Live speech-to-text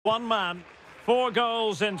One man, 4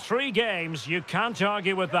 goals in 3 games. You can't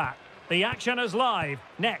argue with that. The action is live.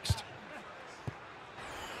 Next.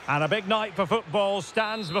 And a big night for football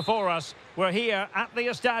stands before us. We're here at the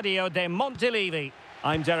Estadio de Montilivi.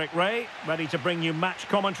 I'm Derek Ray, ready to bring you match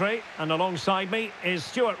commentary. And alongside me is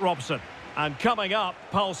Stuart Robson. And coming up,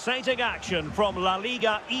 pulsating action from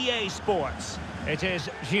LaLiga EA Sports. It is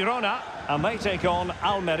Girona, and they take on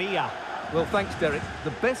Almería. Well, thanks, Derek.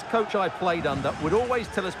 The best coach I played under would always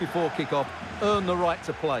tell us before kick-off, earn the right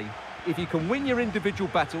to play. If you can win your individual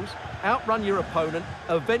battles, outrun your opponent,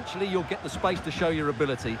 eventually you'll get the space to show your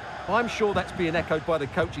ability. I'm sure that's being echoed by the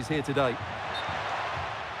coaches here today.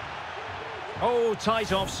 Oh,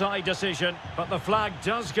 tight offside decision, but the flag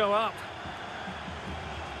does go up.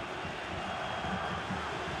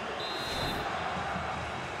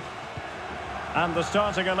 And the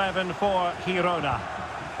starting 11 for Girona.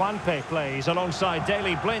 Juanpe plays alongside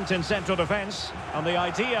Daley Blind in central defence. And the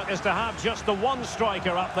idea is to have just the one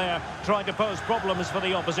striker up there trying to pose problems for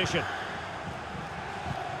the opposition.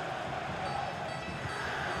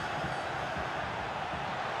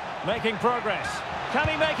 Making progress. Can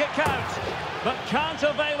he make it count? But can't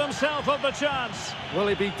avail himself of the chance. Well,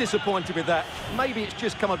 he'd be disappointed with that. Maybe it's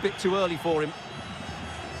just come a bit too early for him.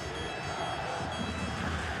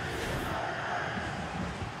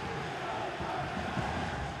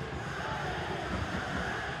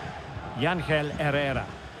 Ángel Herrera.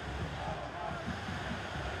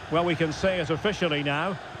 Well, we can say it officially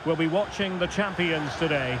now. We'll be watching the champions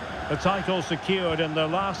today. The title secured in their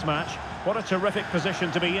last match. What a terrific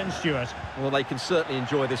position to be in, Stuart. Well, they can certainly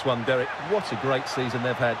enjoy this one, Derek. What a great season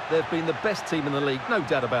they've had. They've been the best team in the league. No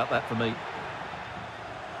doubt about that for me.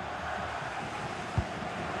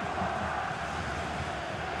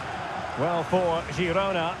 Well, for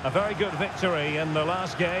Girona, a very good victory in the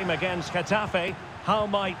last game against Getafe. How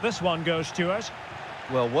might this one go, Stuart?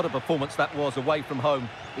 Well, what a performance that was away from home.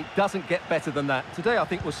 It doesn't get better than that. Today, I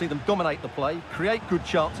think we'll see them dominate the play, create good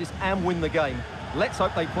chances and win the game. Let's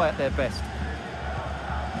hope they play at their best.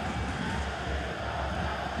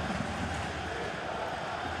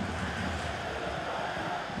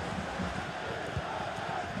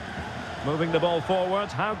 Moving the ball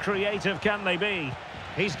forward, how creative can they be?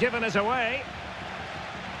 He's given it away.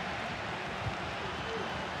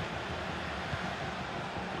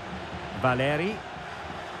 Valeri.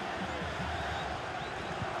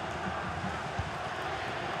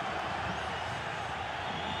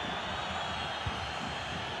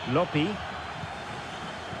 Lopi.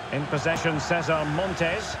 In possession, Cesar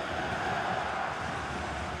Montes.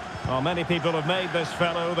 Well, many people have made this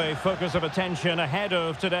fellow the focus of attention ahead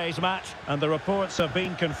of today's match, and the reports have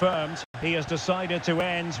been confirmed. He has decided to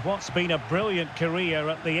end what's been a brilliant career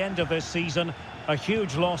at the end of this season. A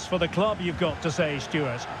huge loss for the club, you've got to say,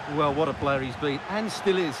 Stuart. Well, what a player he's been, and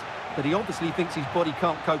still is. But he obviously thinks his body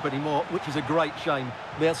can't cope anymore, which is a great shame.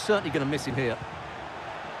 They're certainly going to miss him here.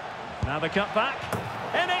 Now the cut back.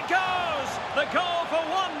 In it goes! The goal for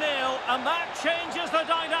 1-0, and that changes the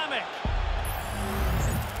dynamic.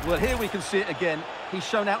 Well, here we can see it again. He's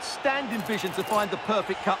shown outstanding vision to find the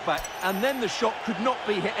perfect cutback, and then the shot could not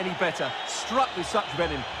be hit any better. Struck with such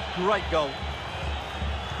venom. Great goal.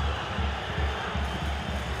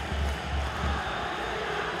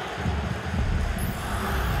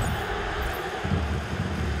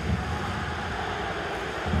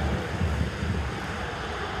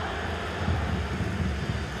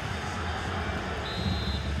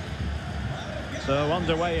 So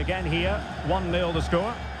underway again here, 1-0 the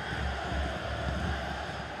score.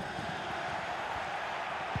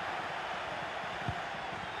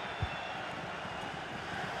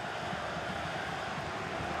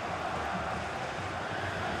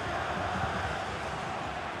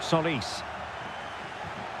 Solis.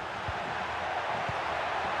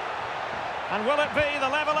 And will it be the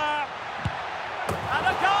leveller? And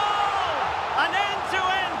a goal! An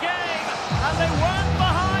end-to-end game, and they weren't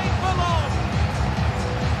behind for long.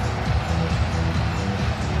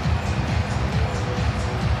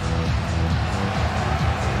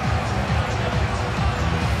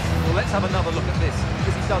 Well, let's have another look at this,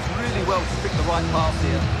 because he does really well to pick the right pass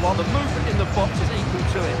here, while the movement in the box is equal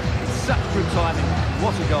to it. It's such good timing.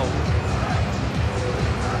 What a goal.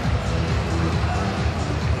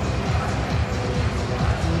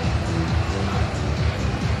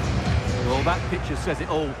 Well, that picture says it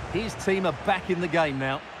all. His team are back in the game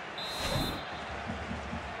now.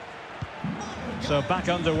 So back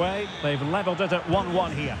underway. They've levelled it at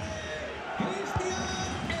 1-1 here.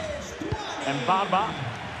 Mbarba.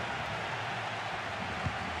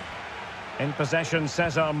 In possession,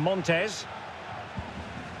 Cesar Montes.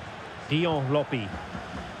 Lopi.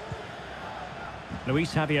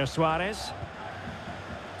 Luis Javier Suarez.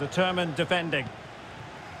 Determined defending.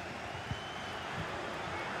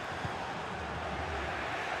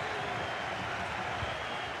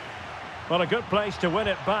 Well, a good place to win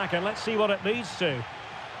it back, and let's see what it leads to.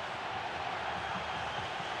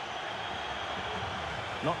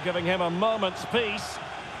 Not giving him a moment's peace.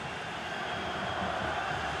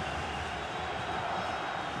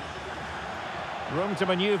 Room to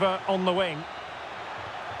manoeuvre on the wing.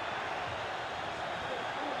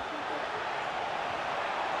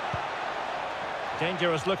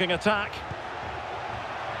 Dangerous looking attack.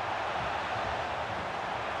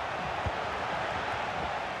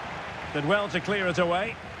 Did well to clear it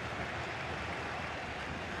away.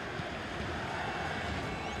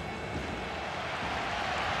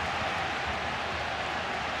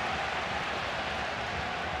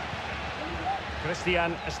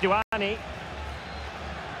 Christian Stuani.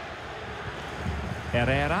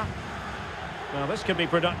 Herrera. Well, this could be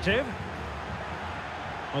productive.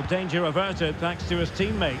 Well, danger averted thanks to his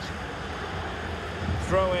teammate.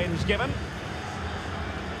 Throw-ins given.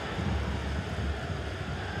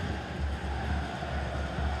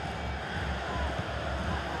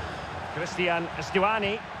 Christian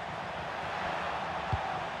Stuani.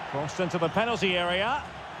 Crossed into the penalty area.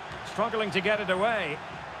 Struggling to get it away.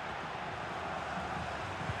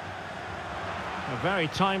 A very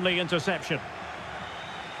timely interception.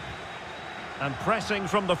 And pressing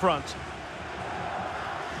from the front.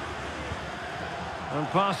 And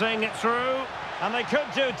passing it through. And they could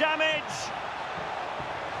do damage.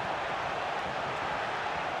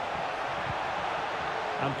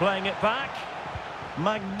 And playing it back.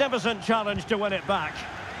 Magnificent challenge to win it back.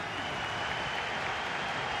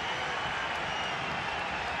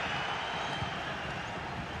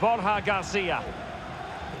 Borja Garcia.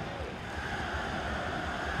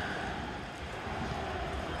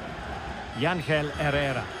 Ángel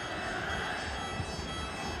Herrera.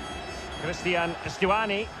 Christian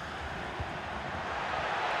Stuani.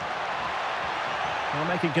 Well,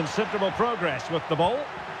 making considerable progress with the ball.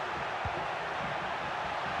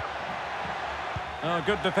 Oh,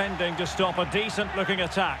 good defending to stop a decent-looking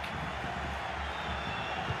attack.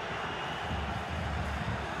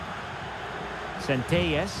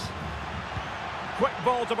 Centelles. Quick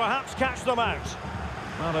ball to perhaps catch them out.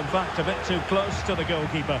 Well, in fact, a bit too close to the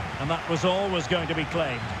goalkeeper, and that was always going to be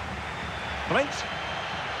claimed. Blint.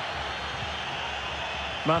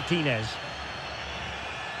 Martinez.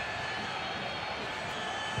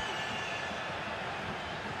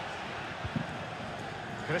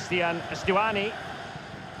 Christian Stuani.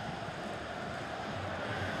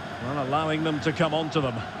 Well, allowing them to come onto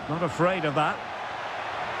them. Not afraid of that.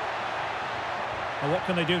 Well, what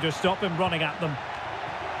can they do to stop him running at them?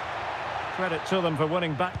 Credit to them for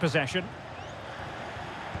winning back possession.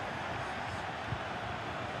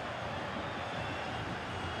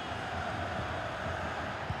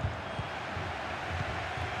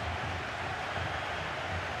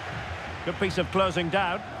 Good piece of closing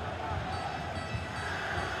down.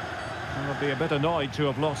 I'll be a bit annoyed to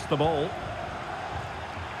have lost the ball.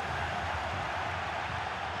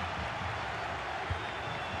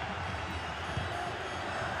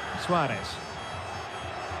 Suarez.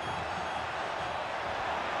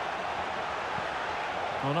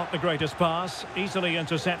 Well, not the greatest pass, easily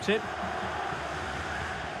intercepted.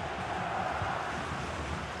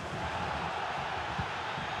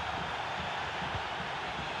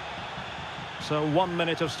 So 1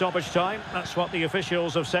 minute of stoppage time, that's what the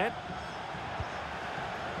officials have said.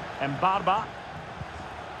 Mbarba.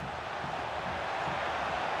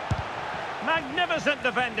 Magnificent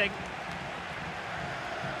defending.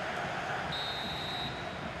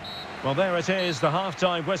 Well, there it is, the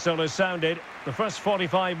half-time whistle is sounded. The first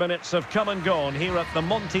 45 minutes have come and gone here at the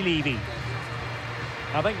Montilivi.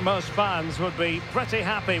 I think most fans would be pretty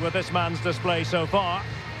happy with this man's display so far.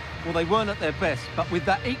 Well, they weren't at their best, but with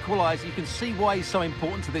that equaliser, you can see why he's so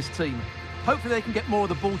important to this team. Hopefully they can get more of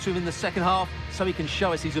the ball to him in the second half so he can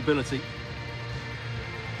show us his ability.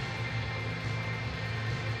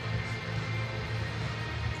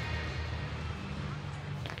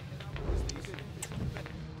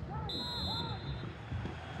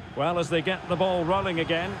 Well, as they get the ball rolling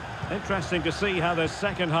again, interesting to see how this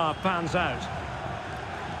second half pans out.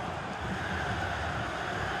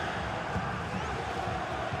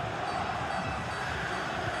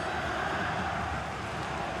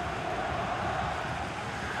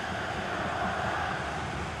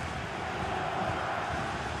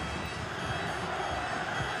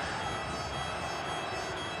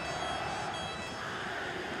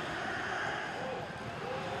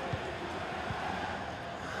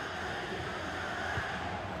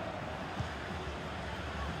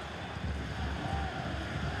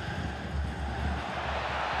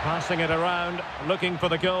 Passing it around, looking for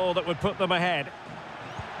the goal that would put them ahead.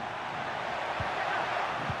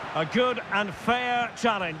 A good and fair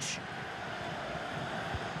challenge.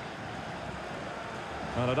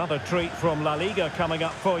 And another treat from La Liga coming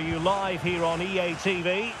up for you live here on EA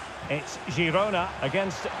TV. It's Girona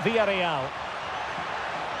against Villarreal.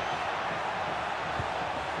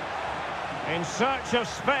 In search of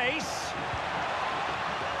space.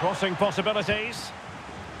 Crossing possibilities.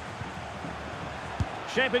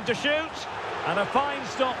 Shaping to shoot. And a fine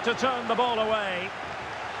stop to turn the ball away.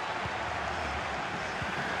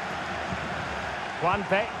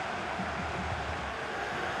 Juanpe.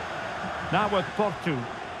 Now with Portu.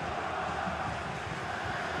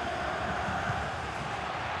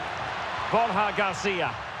 Borja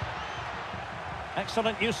Garcia.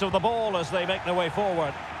 Excellent use of the ball as they make their way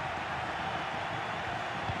forward.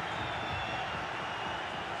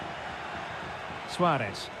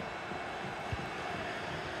 Suarez.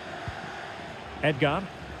 Edgar.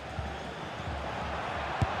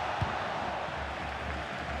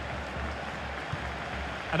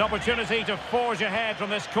 An opportunity to forge ahead from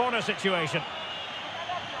this corner situation.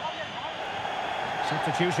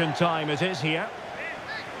 Substitution time it is here.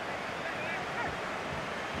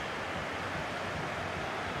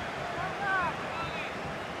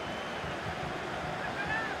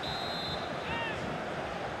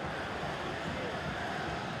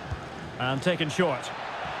 And taken short.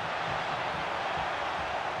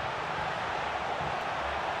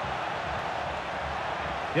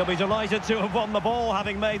 He'll be delighted to have won the ball,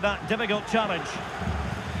 having made that difficult challenge.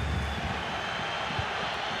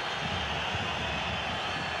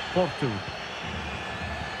 Portu.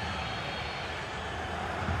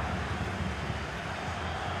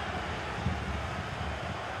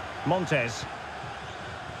 Montes.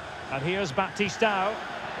 And here's Batistao.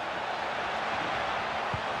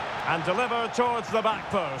 And delivered towards the back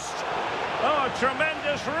post. Oh,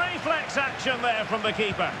 tremendous reflex action there from the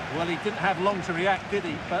keeper. Well, he didn't have long to react, did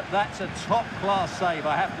he? But that's a top-class save,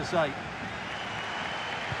 I have to say.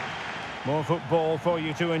 More football for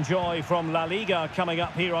you to enjoy from La Liga coming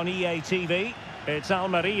up here on EA TV. It's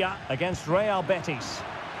Almería against Real Betis.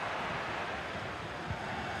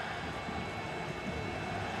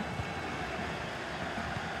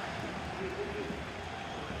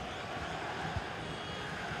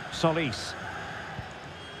 Solis.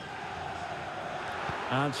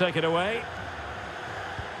 And take it away.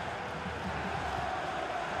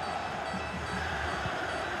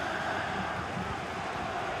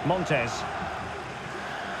 Montes.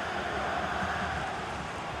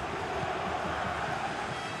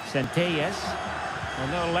 Centelles.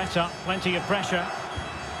 Well, no let-up, plenty of pressure.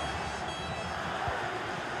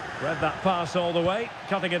 Read that pass all the way,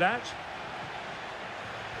 cutting it out.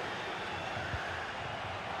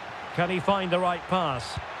 Can he find the right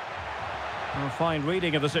pass? A fine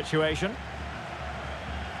reading of the situation.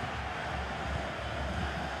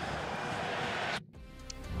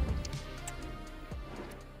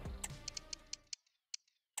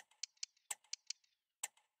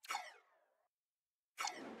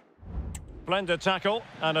 Splendid tackle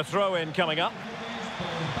and a throw-in coming up.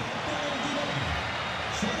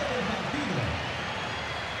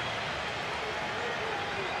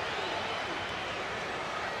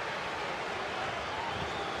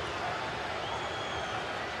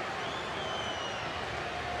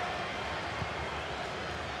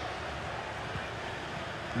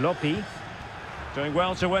 Lopi doing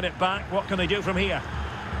well to win it back. What can they do from here?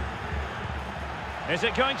 Is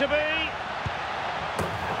it going to be?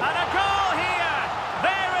 And a goal here!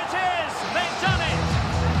 There it is! They've done it!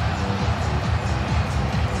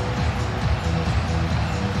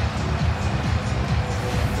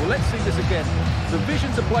 Well, let's see this again. The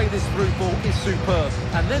vision to play this through ball is superb.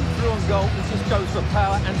 And then through on goal, he just goes for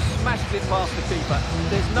power and smashes it past the keeper.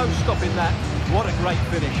 There's no stopping that. What a great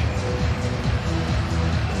finish.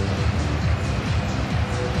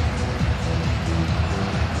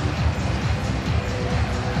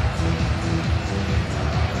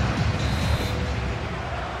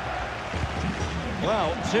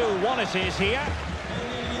 Well, 2-1 it is here.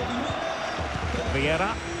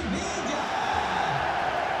 Vieira.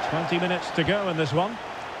 20 minutes to go in this one.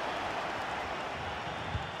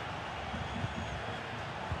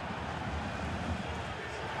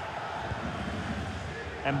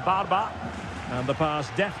 Mbarba. And the pass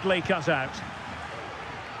deftly cut out.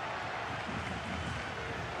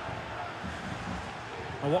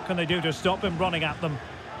 Well, what can they do to stop him running at them?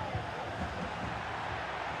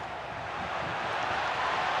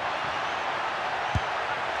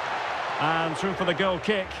 And through for the goal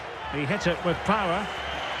kick. He hit it with power.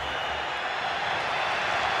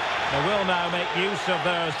 They will now make use of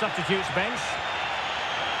their substitutes bench.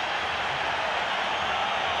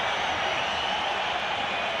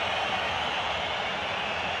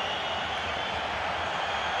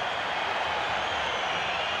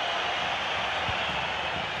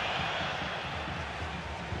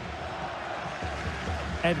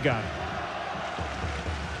 Edgar.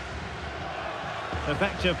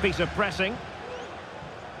 Effective piece of pressing.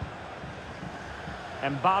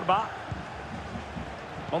 Mbarba.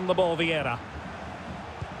 On the ball, Vieira.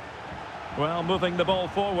 Well, moving the ball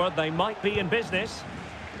forward, they might be in business.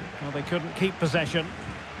 Well, they couldn't keep possession.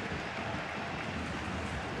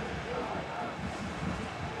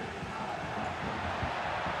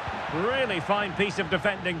 Really fine piece of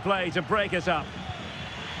defending play to break us up.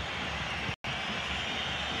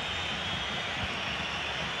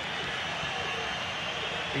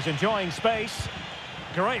 He's enjoying space.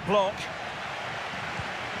 Great block.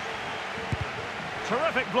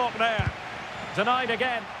 Terrific block there. Denied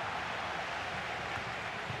again.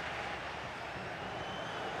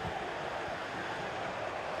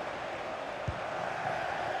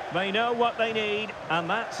 They know what they need, and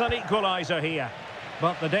that's an equaliser here.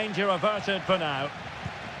 But the danger averted for now.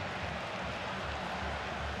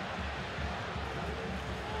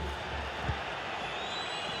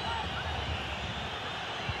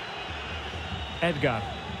 Edgar.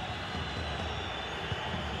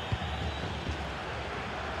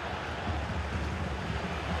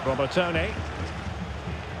 Robertone.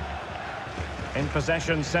 In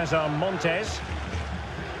possession, Cesar Montes.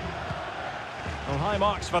 Well, high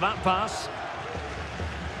marks for that pass.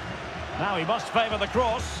 Now he must favour the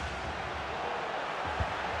cross.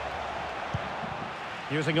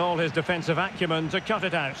 Using all his defensive acumen to cut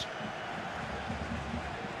it out.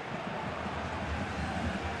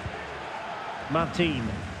 Martin.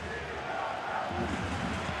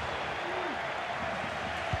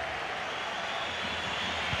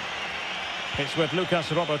 It's with Lucas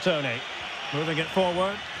Robertone. Moving it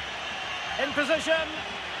forward. In position.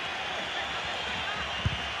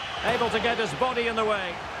 Able to get his body in the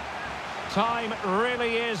way. Time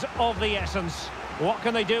really is of the essence. What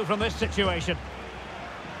can they do from this situation?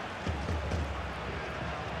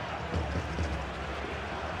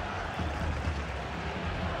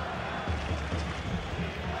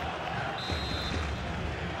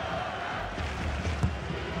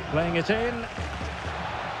 Playing it in.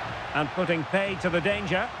 And putting paid to the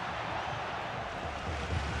danger.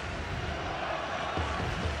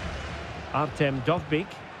 Artem Dovbyk.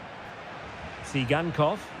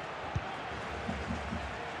 Tsigankov.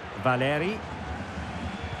 Valeri.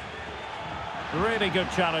 Really good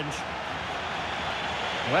challenge.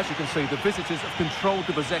 Well, as you can see, the visitors have controlled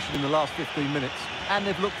the possession in the last 15 minutes. And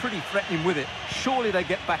they've looked pretty threatening with it. Surely they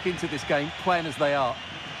get back into this game, playing as they are.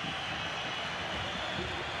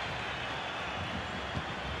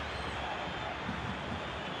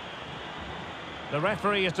 The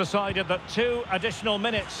referee has decided that 2 additional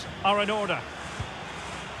minutes are in order.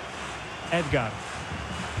 Edgar.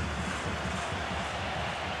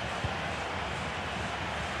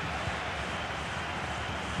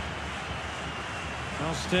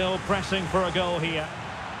 Well, still pressing for a goal here,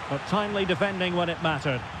 but timely defending when it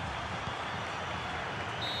mattered.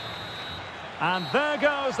 And there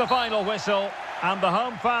goes the final whistle, and the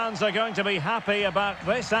home fans are going to be happy about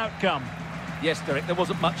this outcome. Yes, Derek, there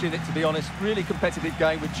wasn't much in it, to be honest. Really competitive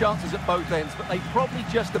game with chances at both ends, but they probably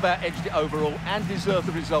just about edged it overall and deserved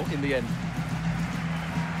the result in the end.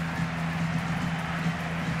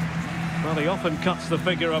 Well, he often cuts the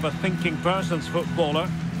figure of a thinking person's footballer,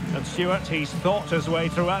 and Stuart, he's thought his way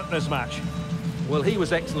throughout this match. Well, he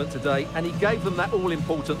was excellent today, and he gave them that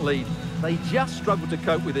all-important lead. They just struggled to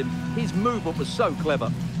cope with him. His movement was so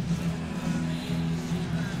clever.